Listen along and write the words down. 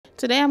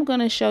Today I'm going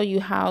to show you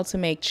how to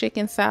make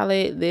chicken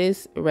salad.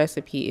 This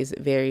recipe is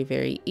very,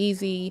 very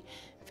easy,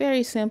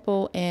 very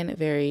simple, and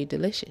very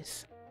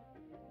delicious.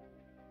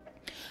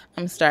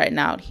 I'm starting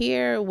out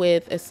here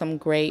with some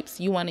grapes.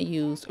 You want to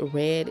use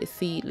red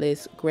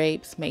seedless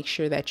grapes. Make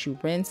sure that you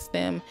rinse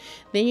them.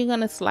 Then you're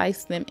going to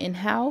slice them in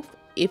half.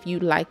 If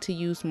you'd like to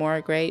use more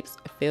grapes,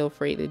 feel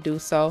free to do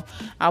so.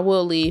 I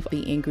will leave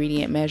the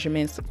ingredient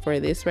measurements for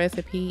this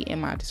recipe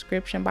in my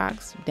description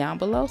box down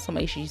below, so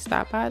make sure you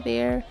stop by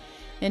there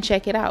and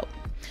check it out.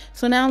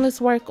 So now let's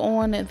work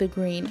on the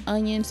green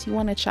onions. You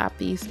want to chop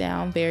these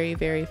down very,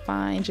 very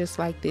fine, just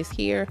like this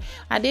here.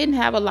 I didn't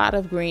have a lot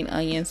of green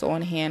onions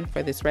on hand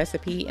for this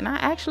recipe, and I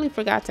actually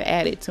forgot to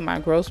add it to my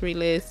grocery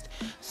list.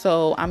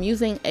 So I'm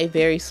using a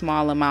very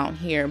small amount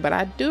here, but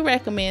I do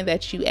recommend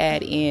that you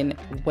add in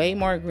way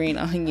more green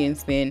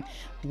onions than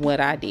what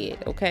I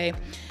did. Okay,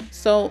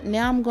 so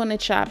now I'm going to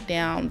chop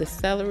down the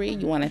celery.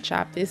 You want to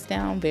chop this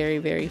down very,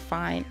 very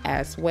fine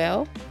as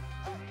well.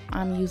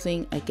 I'm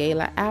using a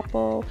Gala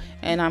Apple,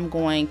 and I'm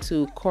going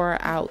to core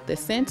out the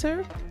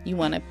center. You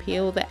want to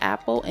peel the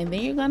apple, and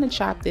then you're going to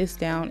chop this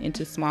down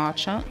into small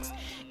chunks.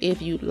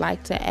 If you'd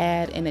like to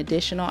add an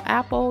additional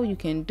apple, you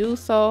can do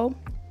so.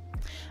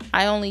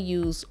 I only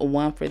use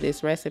one for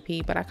this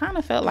recipe, but I kind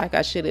of felt like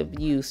I should have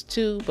used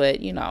two, but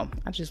you know,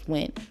 I just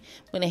went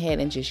ahead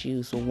and just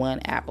used one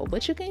apple,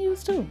 but you can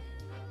use two.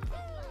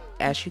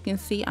 As you can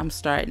see, I'm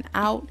starting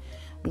out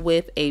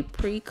with a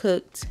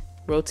pre-cooked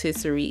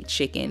rotisserie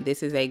chicken.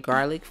 This is a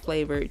garlic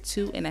flavored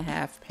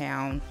 2.5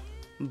 pound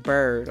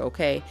bird.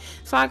 Okay,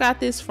 so I got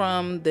this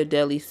from the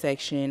deli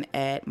section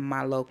at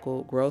my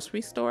local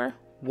grocery store,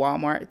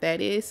 Walmart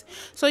that is.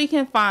 So you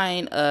can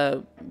find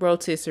a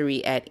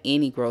rotisserie at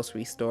any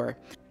grocery store.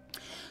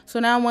 So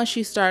now once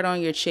you start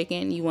on your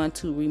chicken, you want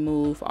to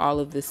remove all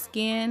of the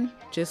skin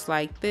just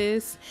like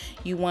this.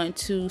 You want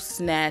to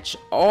snatch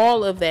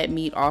all of that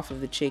meat off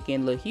of the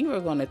chicken. Look, you are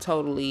going to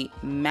totally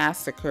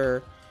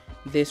massacre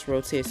this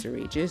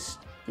rotisserie. Just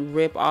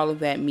rip all of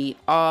that meat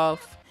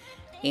off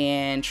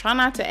and try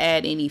not to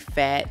add any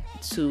fat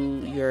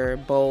to your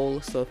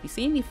bowl. So if you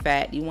see any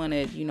fat, you want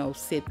to, you know,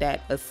 sit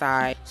that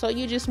aside. So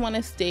you just want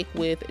to stick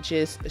with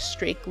just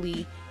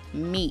strictly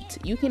meat.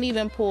 You can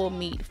even pull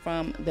meat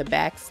from the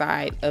back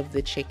side of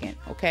the chicken.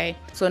 Okay,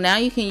 so now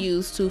you can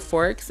use 2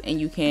 forks and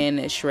you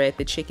can shred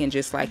the chicken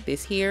just like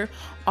this here.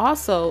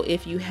 Also,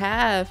 if you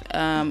have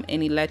an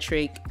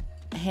electric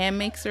hand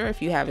mixer,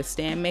 if you have a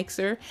stand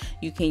mixer,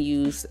 you can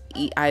use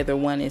either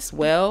one as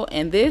well.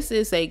 And this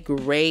is a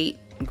great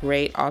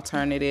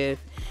alternative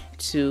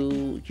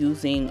to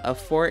using a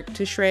fork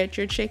to shred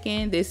your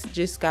chicken. This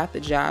just got the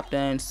job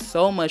done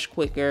so much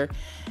quicker.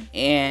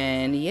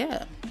 And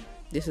yeah,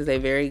 this is a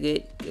very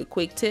good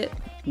quick tip.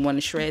 You want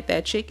to shred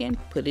that chicken,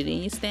 put it in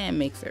your stand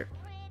mixer.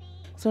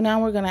 So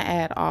now we're going to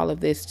add all of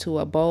this to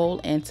a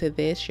bowl, and to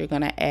this you're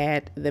going to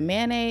add the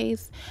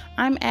mayonnaise.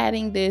 I'm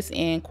adding this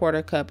in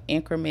 1/4 cup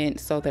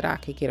increments so that I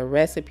could get a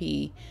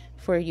recipe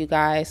for you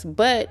guys,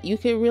 but you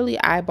could really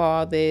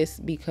eyeball this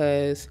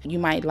because you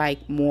might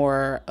like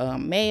more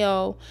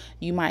mayo,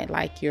 you might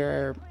like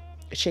your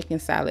chicken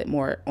salad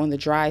more on the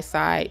dry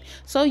side.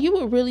 So you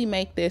would really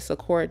make this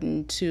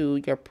according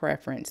to your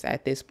preference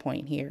at this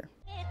point here.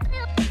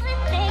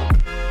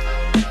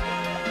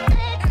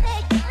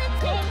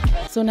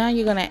 So now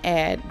you're going to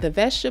add the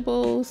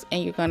vegetables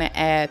and you're going to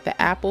add the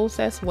apples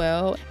as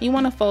well. You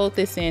want to fold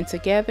this in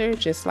together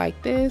just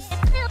like this.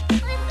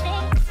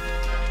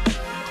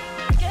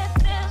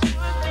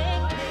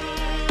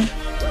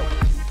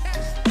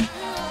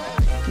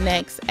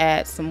 Next,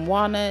 add some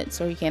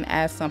walnuts, or you can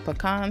add some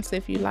pecans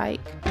if you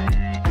like.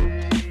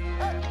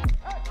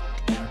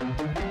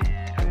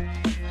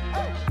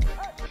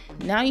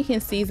 Now you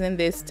can season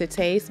this to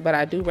taste, but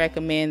I do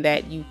recommend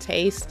that you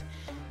taste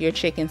your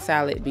chicken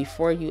salad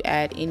before you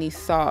add any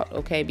salt,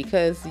 okay,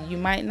 because you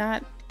might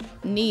not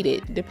need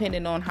it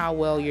depending on how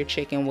well your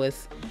chicken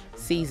was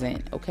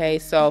seasoned. Okay,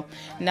 so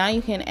now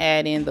you can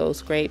add in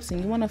those grapes,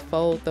 and you want to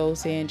fold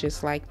those in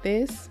just like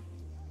this.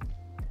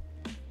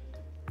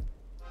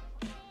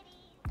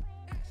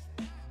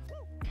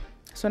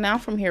 So now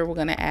from here, we're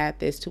going to add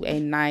this to a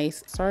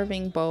nice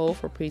serving bowl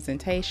for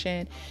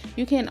presentation.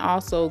 You can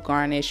also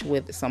garnish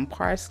with some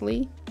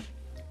parsley.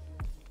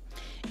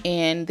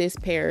 And this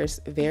pairs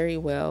very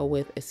well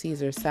with a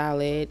Caesar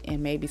salad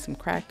and maybe some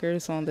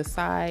crackers on the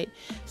side.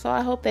 So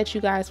I hope that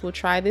you guys will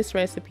try this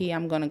recipe.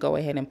 I'm going to go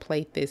ahead and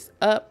plate this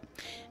up.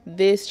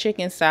 This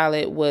chicken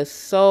salad was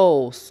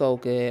so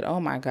good. Oh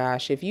my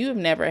gosh. If you have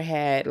never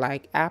had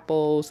like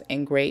apples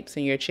and grapes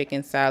in your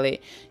chicken salad,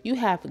 you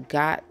have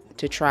got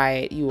to try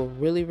it. You will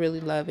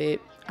really love it.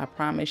 I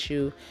promise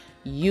you.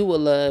 You will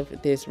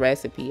love this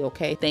recipe.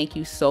 Okay, thank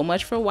you so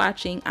much for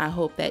watching. I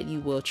hope that you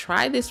will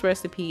try this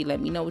recipe.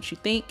 Let me know what you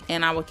think,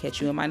 and I will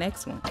catch you in my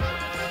next one.